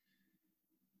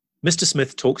Mr.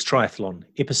 Smith Talks Triathlon,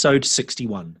 episode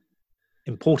 61.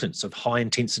 Importance of high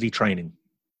intensity training.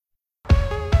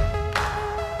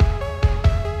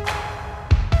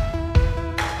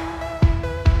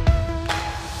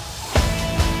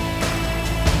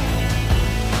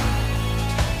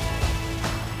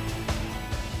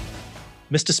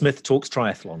 Mr. Smith Talks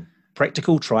Triathlon,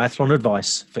 practical triathlon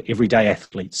advice for everyday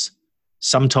athletes.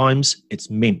 Sometimes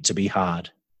it's meant to be hard.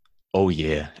 Oh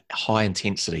yeah, high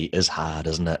intensity is hard,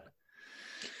 isn't it?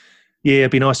 Yeah,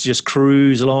 it'd be nice to just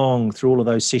cruise along through all of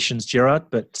those sessions, Gerard.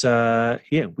 But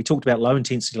we talked about low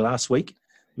intensity last week.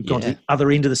 We've gone to the other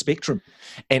end of the spectrum.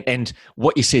 And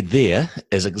what you said there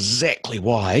is exactly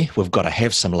why we've got to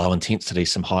have some low intensity,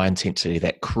 some high intensity,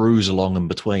 that cruise along in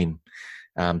between.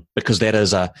 Because that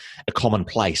is a common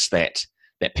place that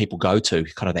people go to,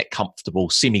 kind of that comfortable,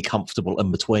 semi-comfortable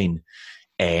in between.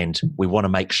 And we want to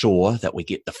make sure that we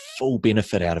get the full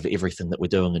benefit out of everything that we're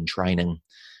doing in training,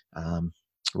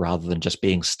 rather than just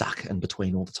being stuck in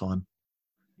between all the time.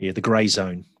 Yeah, the grey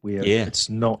zone where it's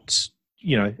not,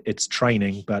 it's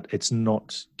training, but it's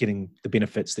not getting the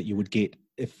benefits that you would get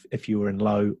if you were in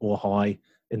low or high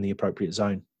in the appropriate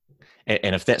zone.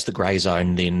 And if that's the grey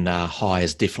zone, then high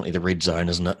is definitely the red zone,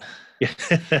 isn't it? Yeah,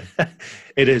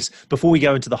 it is. Before we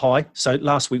go into the high, so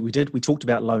last week we talked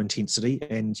about low intensity,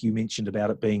 and you mentioned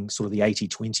about it being sort of the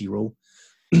 80-20 rule.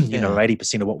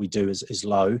 80% of what we do is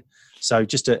low. So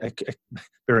just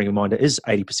bearing in mind it is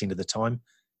 80% of the time.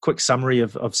 Quick summary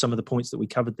of some of the points that we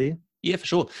covered there. Yeah, for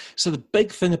sure. So the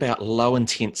big thing about low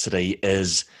intensity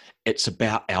is it's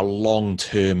about our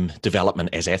long-term development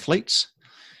as athletes.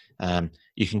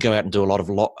 You can go out and do a lot of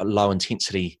low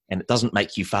intensity, and it doesn't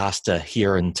make you faster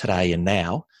here and today and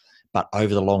now, but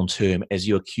over the long term, as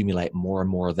you accumulate more and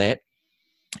more of that,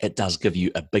 it does give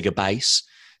you a bigger base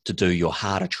to do your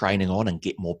harder training on and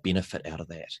get more benefit out of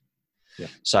that. Yeah.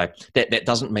 So that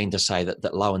doesn't mean to say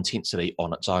that low intensity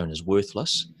on its own is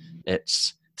worthless.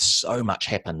 It's so much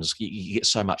happens. You get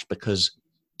so much because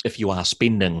if you are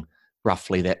spending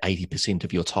roughly that 80%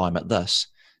 of your time at this,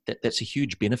 that's a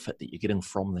huge benefit that you're getting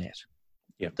from that.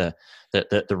 Yeah.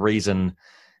 The reason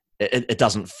it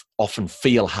doesn't often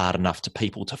feel hard enough to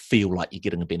people to feel like you're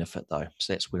getting a benefit, though.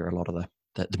 So that's where a lot of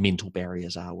the mental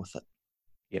barriers are with it.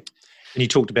 Yep. And you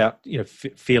talked about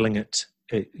feeling it.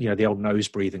 The old nose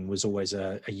breathing was always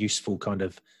a useful kind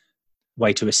of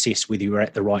way to assess whether you were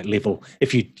at the right level.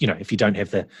 If you don't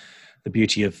have the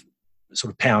beauty of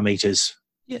sort of power meters,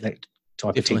 that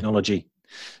type of technology.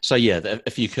 So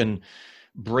if you can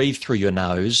breathe through your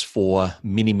nose for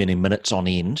many, many minutes on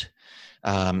end,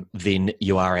 then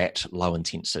you are at low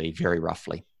intensity, very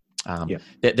roughly. There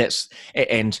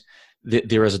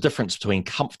is a difference between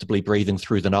comfortably breathing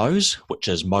through the nose, which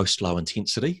is most low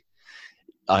intensity.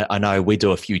 I know we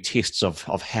do a few tests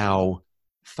of how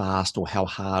fast or how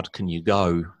hard can you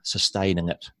go sustaining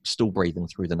it, still breathing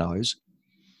through the nose,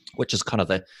 which is kind of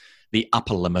the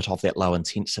upper limit of that low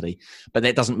intensity. But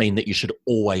that doesn't mean that you should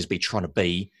always be trying to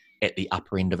be at the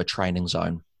upper end of a training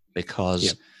zone,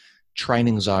 because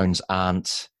training zones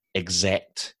aren't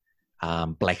exact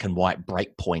black and white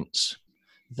breakpoints.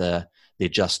 They're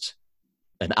just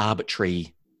an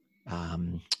arbitrary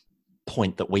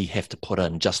point that we have to put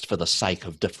in just for the sake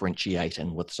of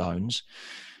differentiating with zones.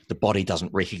 The body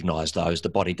doesn't recognize those. The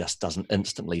body just doesn't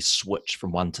instantly switch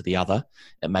from one to the other.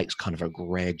 It makes kind of a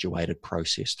graduated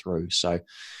process through. So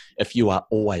if you are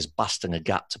always busting a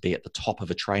gut to be at the top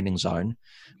of a training zone,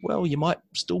 well, you might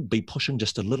still be pushing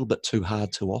just a little bit too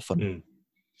hard too often. Mm.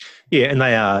 Yeah, and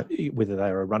they are, whether they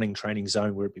are a running training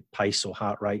zone, whether it be pace or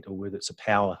heart rate, or whether it's a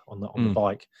power on the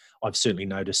bike, I've certainly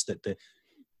noticed that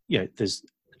there's,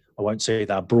 I won't say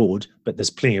they're broad, but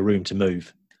there's plenty of room to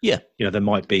move. Yeah. There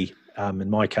might be, in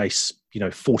my case,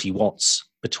 40 watts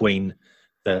between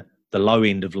the low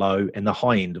end of low and the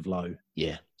high end of low.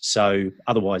 Yeah. So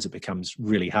otherwise it becomes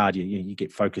really hard. You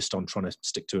get focused on trying to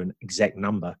stick to an exact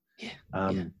number. Yeah.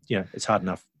 It's hard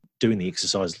enough doing the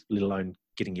exercise, let alone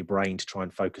getting your brain to try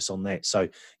and focus on that. So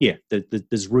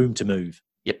there's room to move.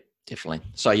 Yep, definitely.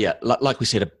 So like we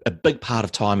said, a big part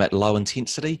of time at low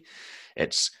intensity,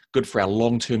 it's good for our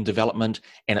long-term development,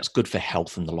 and it's good for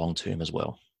health in the long term as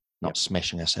well, not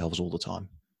smashing ourselves all the time.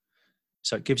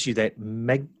 So it gives you that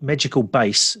magical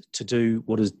base to do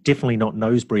what is definitely not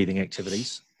nose breathing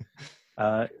activities,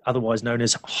 otherwise known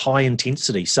as high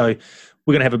intensity. So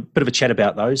we're going to have a bit of a chat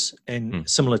about those. And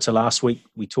similar to last week,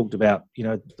 we talked about,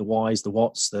 the whys, the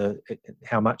whats, the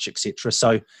how much, etc.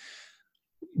 So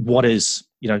what is,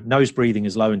 nose breathing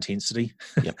is low intensity.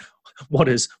 Yep. What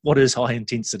is high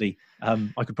intensity?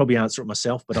 I could probably answer it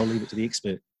myself, but I'll leave it to the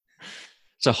expert.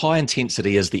 So high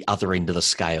intensity is the other end of the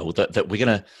scale that we're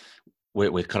going to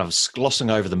we're kind of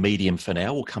glossing over the medium for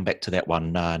now. We'll come back to that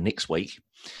one next week.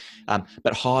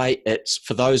 But high, it's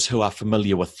for those who are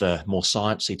familiar with the more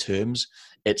sciencey terms,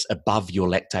 it's above your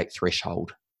lactate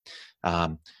threshold.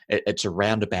 It's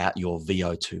around about your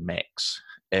VO2 max.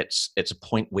 It's a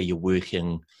point where you're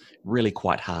working really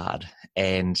quite hard.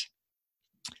 And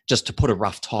just to put a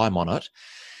rough time on it,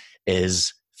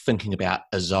 is thinking about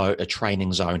a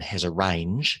training zone has a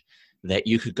range that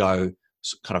you could go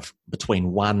kind of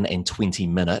between 1 and 20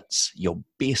 minutes, your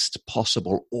best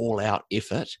possible all-out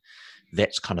effort.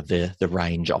 That's kind of the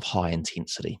range of high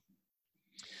intensity.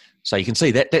 So you can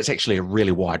see that that's actually a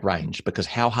really wide range, because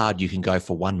how hard you can go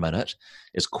for 1 minute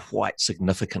is quite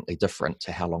significantly different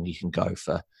to how long you can go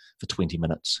for 20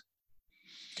 minutes.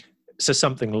 So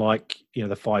something like, the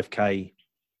 5K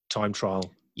time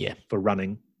trial for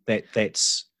running,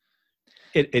 it's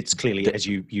clearly, as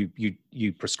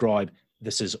you prescribe,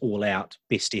 this is all out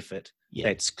best effort. Yeah.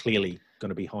 That's clearly going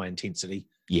to be high intensity.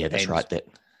 Yeah, that's right.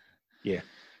 Yeah.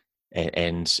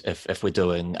 And if we're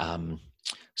doing,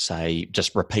 say,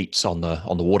 just repeats on the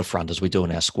waterfront as we do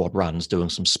in our squad runs, doing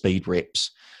some speed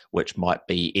reps, which might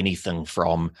be anything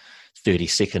from 30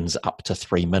 seconds up to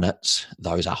 3 minutes,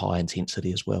 those are high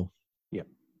intensity as well. Yeah.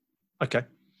 Okay.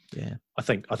 Yeah. I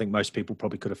think most people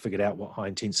probably could have figured out what high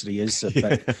intensity is,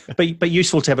 but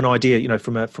useful to have an idea,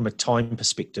 from a time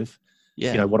perspective.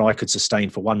 Yeah. What I could sustain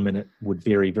for 1 minute would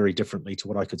vary very differently to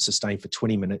what I could sustain for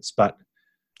 20 minutes. But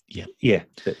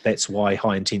that's why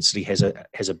high intensity has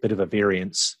a bit of a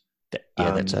variance.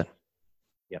 That's it.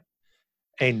 Yeah.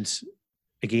 And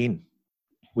again,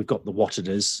 we've got the what it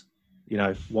is.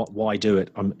 Why do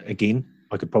it?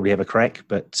 I could probably have a crack,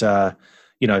 but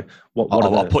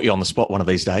I'll put you on the spot one of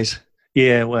these days.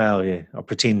 Yeah, well, yeah. I'll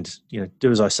pretend,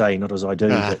 do as I say, not as I do.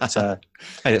 But,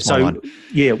 hey, that's my one.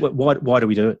 Yeah, why do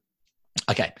we do it?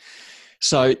 Okay.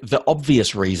 So the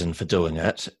obvious reason for doing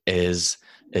it is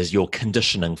your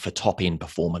conditioning for top end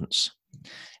performance.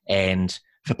 And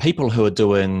for people who are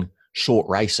doing short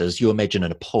races, you imagine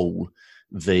in a pool,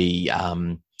 the,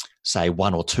 say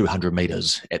 100 or 200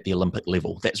 meters at the Olympic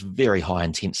level. That's very high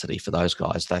intensity for those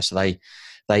guys. So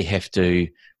they have to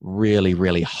really,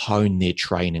 really hone their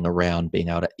training around being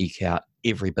able to eke out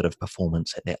every bit of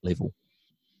performance at that level.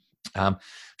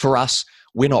 For us,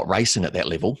 we're not racing at that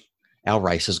level. Our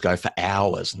races go for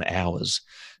hours and hours.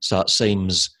 So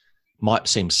it might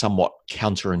seem somewhat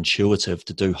counterintuitive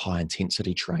to do high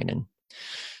intensity training.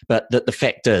 But the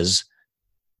fact is,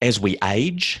 as we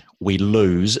age, we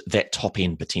lose that top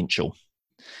end potential.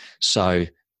 So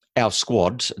our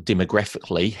squad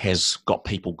demographically has got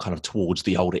people kind of towards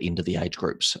the older end of the age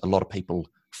groups, a lot of people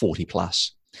 40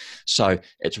 plus. So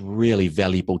it's really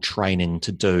valuable training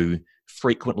to do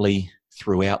frequently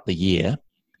throughout the year,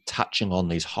 touching on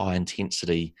these high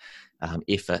intensity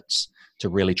efforts to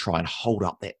really try and hold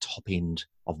up that top end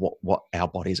of what our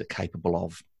bodies are capable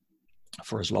of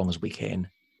for as long as we can.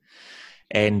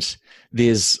 And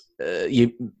there's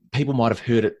people might have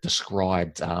heard it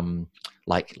described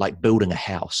like building a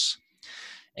house,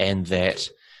 and that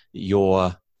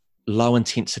your low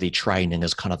intensity training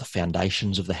is kind of the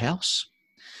foundations of the house,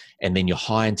 and then your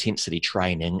high intensity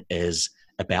training is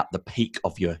about the peak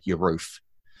of your roof.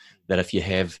 That if you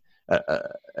have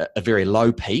a very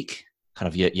low peak, kind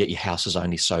of your house is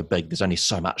only so big, there's only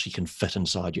so much you can fit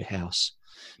inside your house.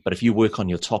 But if you work on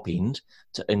your top end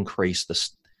to increase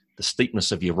the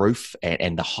steepness of your roof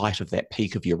and the height of that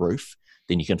peak of your roof,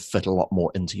 then you can fit a lot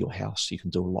more into your house. You can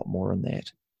do a lot more in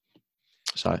that.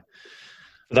 So,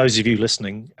 for those of you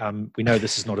listening, we know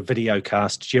this is not a video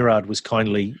cast. Gerard was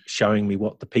kindly showing me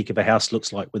what the peak of a house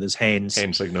looks like with his hands.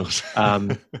 Hand signals.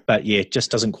 But yeah, it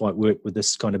just doesn't quite work with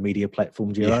this kind of media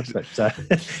platform, Gerard. Yeah. But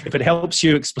if it helps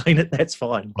you explain it, that's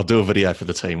fine. I'll do a video for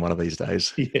the team one of these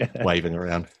days, waving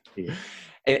around. Yeah.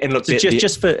 And look, so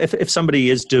just for if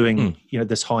somebody is doing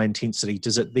this high intensity,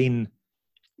 does it then,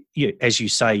 as you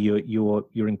say,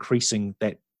 you're increasing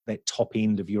that top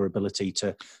end of your ability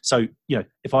to? So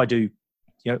if I do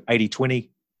 80-20,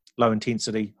 low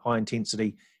intensity, high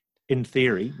intensity, in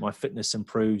theory, my fitness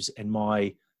improves and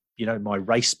my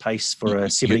race pace for a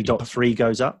 70.3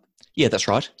 goes up. Yeah, that's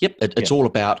right. Yep, it's all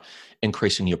about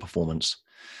increasing your performance.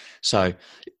 So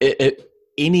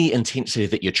any intensity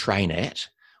that you train at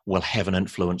will have an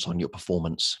influence on your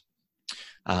performance.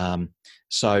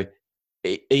 So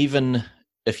even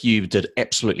if you did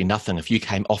absolutely nothing, if you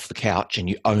came off the couch and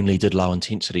you only did low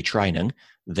intensity training,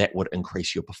 that would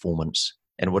increase your performance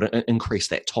and would increase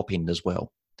that top end as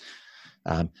well.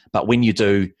 But when you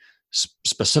do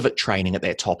specific training at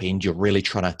that top end, you're really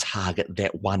trying to target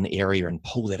that one area and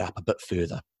pull that up a bit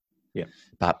further. Yeah.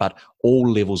 But all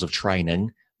levels of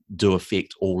training, do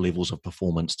affect all levels of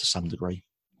performance to some degree.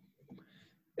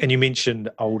 And you mentioned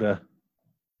older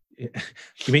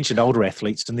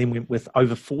athletes, and then went with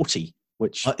over 40,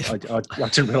 which I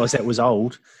didn't realise that was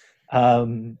old.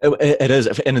 It is,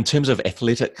 and in terms of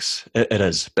athletics, it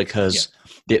is, because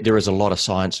there is a lot of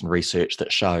science and research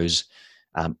that shows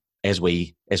as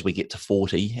we get to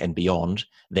 40 and beyond,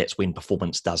 that's when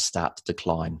performance does start to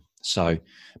decline. So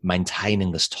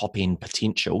maintaining this top end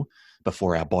potential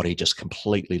before our body just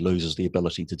completely loses the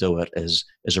ability to do it is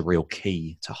a real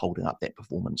key to holding up that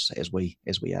performance as we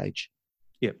age.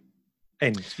 Yeah,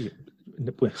 and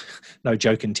no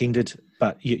joke intended,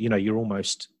 but you're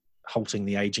almost halting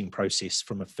the aging process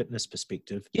from a fitness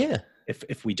perspective. Yeah,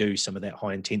 if we do some of that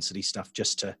high intensity stuff,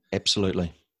 just to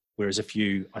absolutely. Whereas if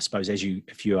you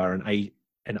are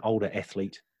an older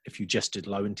athlete, if you just did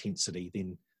low intensity,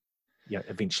 then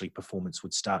eventually performance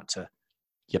would start to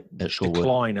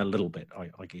decline a little bit,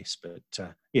 I guess.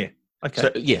 But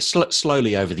okay. So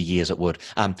slowly over the years it would.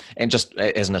 And just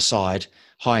as an aside,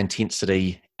 high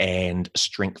intensity and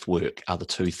strength work are the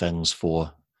two things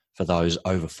for those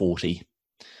over 40,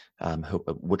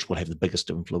 which will have the biggest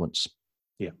influence.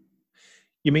 Yeah.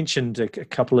 You mentioned a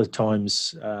couple of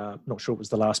times, not sure it was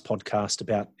the last podcast,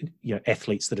 about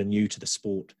athletes that are new to the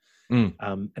sport. And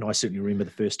I certainly remember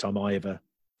the first time I ever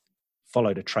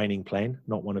followed a training plan,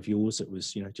 not one of yours. It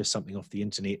was just something off the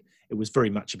internet. It was very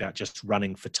much about just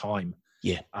running for time.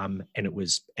 Yeah. And it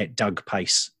was at Doug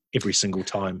pace every single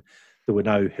time. There were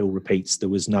no hill repeats. There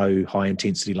was no high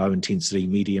intensity, low intensity,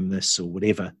 medium this or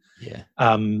whatever. Yeah.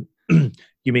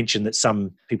 You mentioned that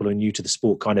some people who are new to the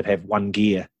sport kind of have one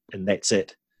gear and that's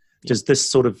it. Does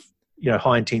this sort of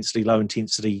high intensity, low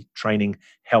intensity training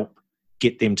help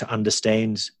get them to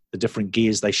understand the different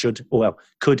gears they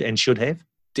could and should have?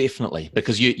 Definitely,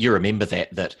 because you remember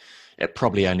that it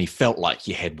probably only felt like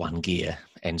you had one gear.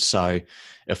 And so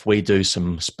if we do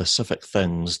some specific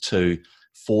things to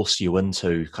force you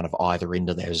into kind of either end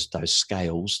of those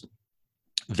scales,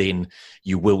 then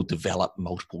you will develop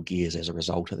multiple gears as a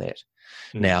result of that.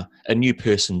 Now, a new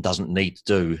person doesn't need to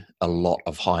do a lot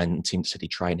of high intensity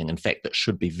training. In fact, it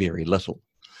should be very little,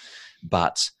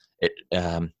 but it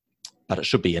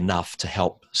should be enough to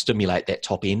help stimulate that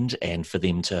top end and for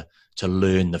them to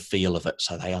learn the feel of it,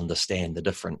 so they understand the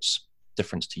difference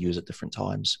to use at different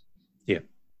times. Yeah.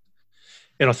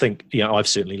 And I think, I've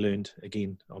certainly learned,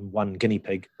 again, I'm one guinea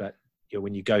pig, but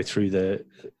when you go through the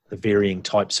varying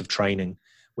types of training,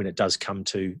 when it does come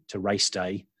to race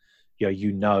day,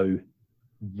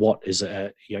 what is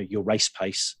your race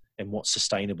pace and what's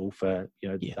sustainable for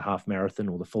the half marathon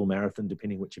or the full marathon,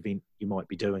 depending which event you might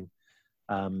be doing.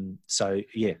 So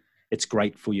it's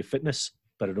great for your fitness,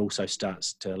 but it also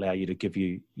starts to allow you to give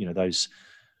you those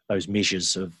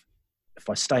measures of, if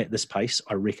I stay at this pace,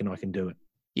 I reckon I can do it.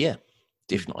 Yeah,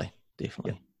 definitely.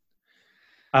 Yeah.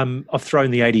 I've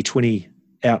thrown the 80-20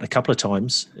 out a couple of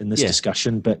times in this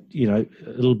discussion, but a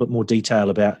little bit more detail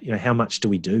about how much do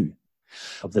we do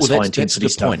of this high intensity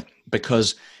stuff? Point,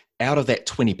 because out of that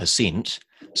 20%,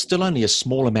 still only a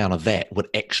small amount of that would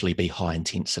actually be high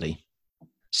intensity.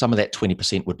 Some of that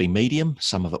 20% would be medium,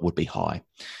 some of it would be high,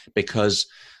 because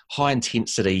high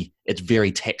intensity, it's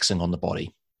very taxing on the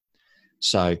body.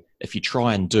 So if you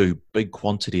try and do big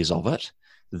quantities of it,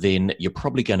 then you're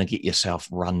probably going to get yourself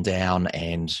run down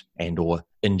and or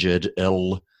injured,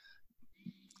 ill,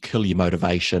 kill your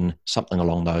motivation, something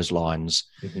along those lines.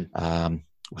 In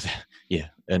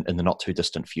the not too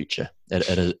distant future.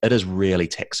 It is really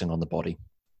taxing on the body.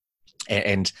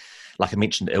 And like I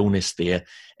mentioned, illness there,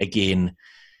 again,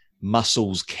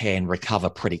 muscles can recover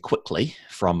pretty quickly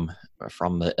from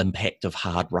the impact of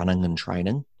hard running and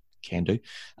training, can do.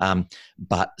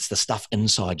 But it's the stuff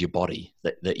inside your body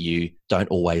that you don't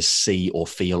always see or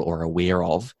feel or aware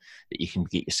of, that you can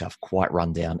get yourself quite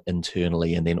run down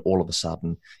internally, and then all of a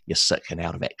sudden you're sick and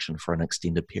out of action for an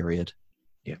extended period.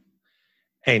 Yeah.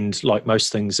 And like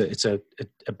most things, it's a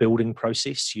building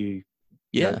process. You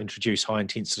introduce high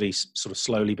intensity sort of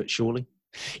slowly but surely.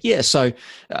 Yeah, so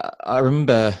I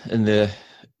remember in the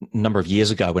number of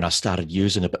years ago when I started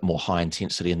using a bit more high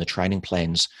intensity in the training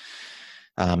plans,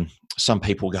 some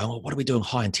people go, well, what are we doing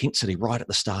high intensity right at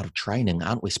the start of training?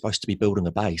 Aren't we supposed to be building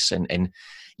a base? And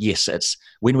yes, it's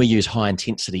when we use high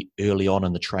intensity early on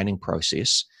in the training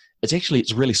process,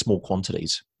 it's really small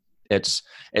quantities. It's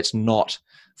not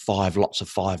 5 lots of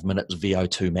 5 minutes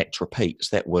VO2 max repeats.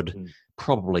 That would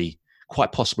probably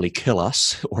quite possibly kill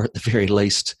us, or at the very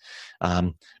least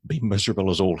be miserable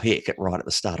as all heck right at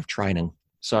the start of training.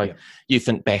 So you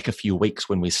think back a few weeks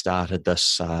when we started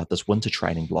this winter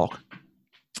training block,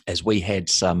 as we had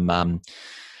some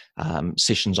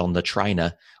sessions on the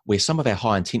trainer, where some of our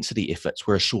high intensity efforts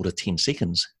were a shorter 10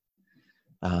 seconds.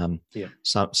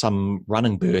 Some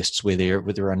running bursts where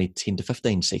they're only 10 to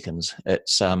 15 seconds.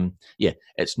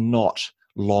 It's not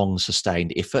long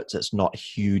sustained efforts. It's not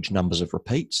huge numbers of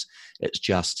repeats. It's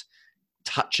just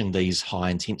touching these high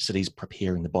intensities,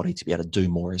 preparing the body to be able to do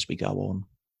more as we go on.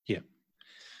 Yeah.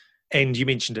 And you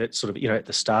mentioned it sort of, at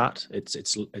the start,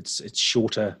 it's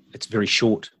shorter, it's very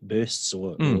short bursts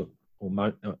or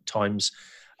times.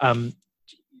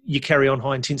 You carry on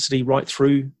high intensity right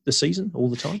through the season all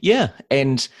the time? Yeah.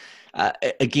 And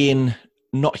again,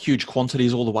 not huge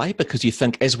quantities all the way, because you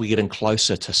think as we're getting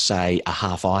closer to, say, a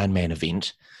half Ironman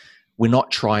event, we're not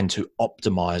trying to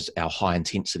optimize our high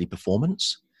intensity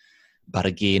performance. But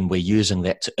again, we're using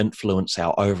that to influence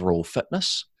our overall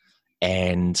fitness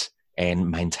and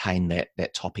maintain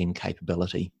that top end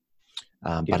capability.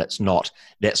 But that's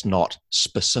not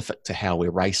specific to how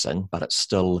we're racing, but it's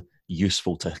still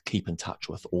useful to keep in touch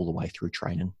with all the way through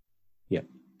training. Yeah.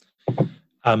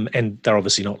 And they're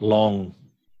obviously not long,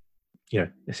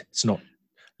 it's not,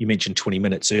 you mentioned 20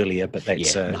 minutes earlier, but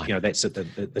that's, that's at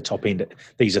the top end.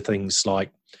 These are things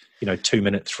like,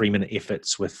 2-minute, 3-minute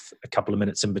efforts with a couple of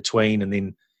minutes in between. And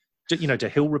then, do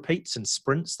hill repeats and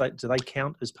sprints, do they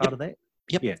count as part of that?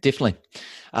 Yep, yeah, definitely.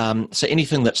 So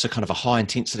anything that's a kind of a high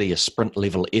intensity, a sprint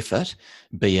level effort,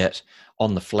 be it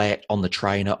on the flat, on the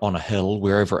trainer, on a hill,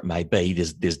 wherever it may be,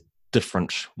 there's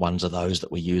different ones of those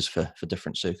that we use for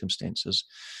different circumstances.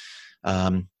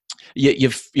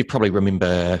 You probably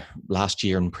remember last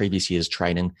year and previous years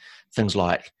training, things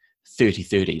like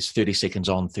 30-30s, 30 seconds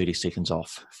on, 30 seconds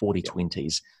off,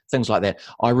 40-20s, things like that.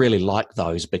 I really like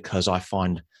those because I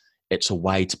find it's a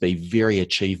way to be very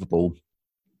achievable,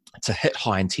 to hit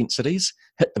high intensities,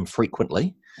 hit them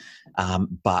frequently,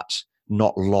 but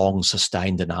not long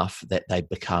sustained enough that they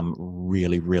become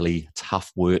really, really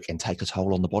tough work and take a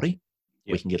toll on the body.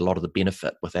 Yep. We can get a lot of the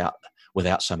benefit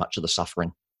without so much of the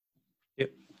suffering.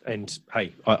 Yep. And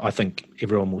hey, I think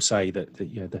everyone will say that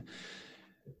the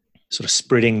sort of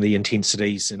spreading the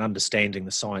intensities and understanding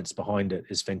the science behind it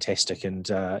is fantastic. And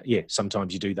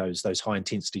sometimes you do those high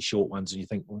intensity short ones and you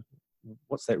think, well,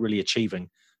 what's that really achieving?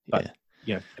 But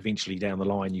eventually down the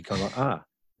line, you kind of like,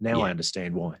 I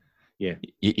understand why. Yeah.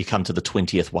 You come to the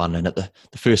 20th one, and at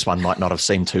the first one might not have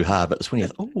seemed too hard, but the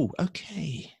 20th, oh,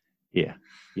 okay. Yeah.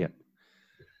 Yeah.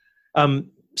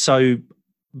 So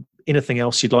anything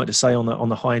else you'd like to say on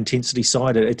the high intensity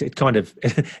side? It kind of,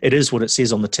 it is what it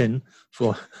says on the tin,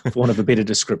 for want of a better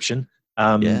description.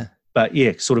 But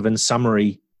yeah, sort of in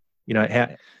summary, how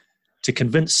to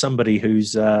convince somebody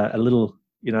who's a little,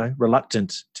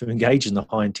 reluctant to engage in the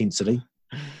high intensity,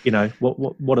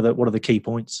 what are the key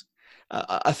points?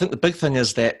 I think the big thing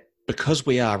is that because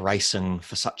we are racing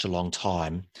for such a long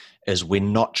time, is we're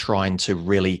not trying to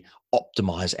really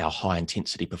optimize our high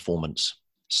intensity performance.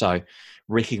 So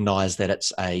recognize that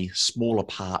it's a smaller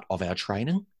part of our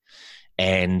training,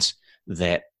 and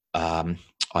that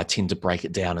I tend to break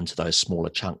it down into those smaller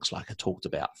chunks, like I talked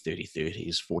about,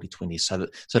 30-30s, 40-20s, so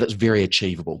that it's very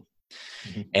achievable.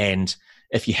 Mm-hmm. And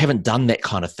if you haven't done that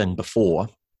kind of thing before,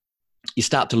 you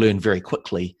start to learn very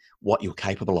quickly what you're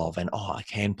capable of, and I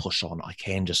can push on, I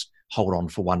can just hold on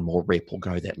for one more rep or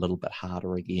go that little bit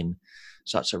harder again.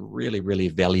 So it's a really, really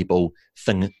valuable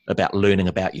thing about learning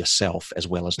about yourself, as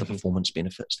well as the performance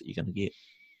benefits that you're going to get.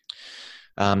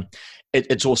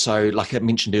 It's also, like I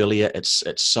mentioned earlier, it's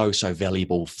so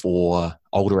valuable for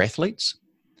older athletes,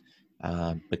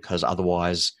 because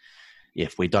otherwise,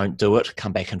 if we don't do it,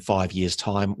 come back in 5 years'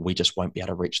 time, we just won't be able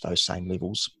to reach those same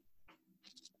levels.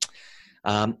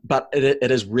 But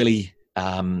it is really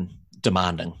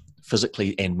demanding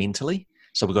physically and mentally.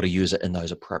 So we've got to use it in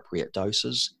those appropriate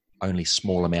doses, only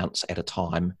small amounts at a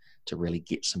time, to really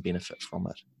get some benefit from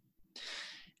it.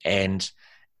 And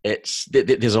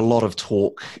there's a lot of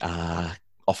talk,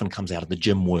 often comes out of the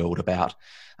gym world, about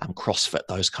CrossFit,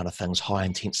 those kind of things, high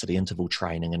intensity interval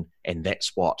training, and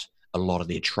that's what a lot of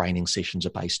their training sessions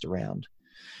are based around.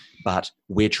 But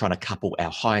we're trying to couple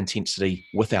our high intensity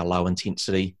with our low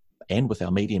intensity and with our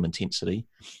medium intensity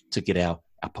to get our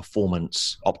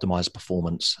performance, optimized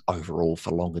performance overall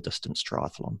for longer distance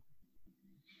triathlon.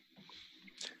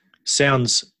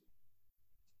 Sounds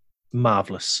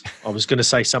marvelous. I was going to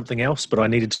say something else, but I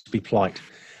needed to be polite.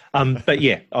 But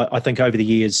yeah, I think over the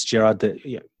years, Gerard,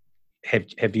 that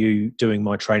have you doing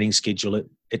my training schedule,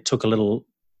 it took a little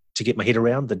to get my head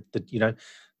around the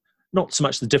not so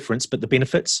much the difference, but the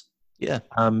benefits. Yeah.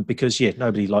 Because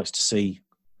nobody likes to see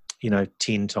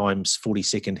 10 times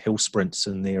 40-second hill sprints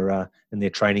in their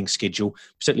training schedule,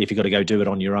 particularly if you've got to go do it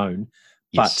on your own.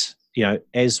 Yes. But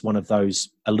as one of those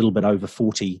a little bit over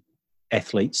 40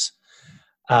 athletes,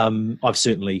 I've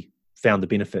certainly found the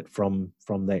benefit from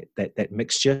that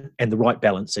mixture and the right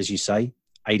balance, as you say,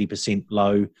 80%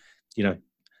 low,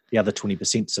 the other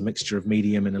 20% is a mixture of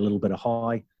medium and a little bit of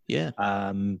high. Yeah.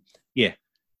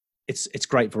 It's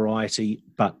great variety,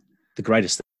 but the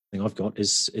greatest thing I've got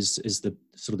is the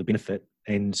sort of the benefit.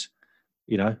 And,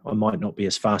 I might not be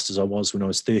as fast as I was when I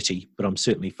was 30, but I'm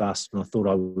certainly faster than I thought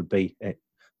I would be at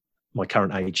my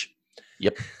current age.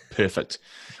 Yep. Perfect.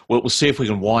 We'll see if we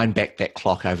can wind back that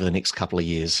clock over the next couple of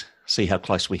years, see how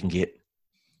close we can get.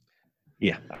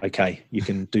 Yeah. Okay. You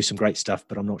can do some great stuff,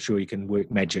 but I'm not sure you can work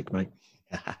magic, mate.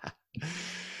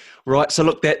 Right. So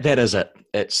look, that is it.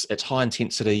 It's high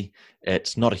intensity.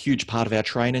 It's not a huge part of our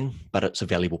training, but it's a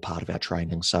valuable part of our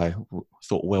training. So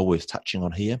thought well worth touching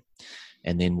on here.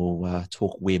 And then we'll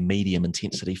talk where medium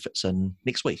intensity fits in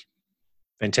next week.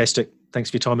 Fantastic.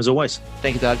 Thanks for your time as always.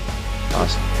 Thank you, Doug.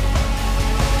 Nice.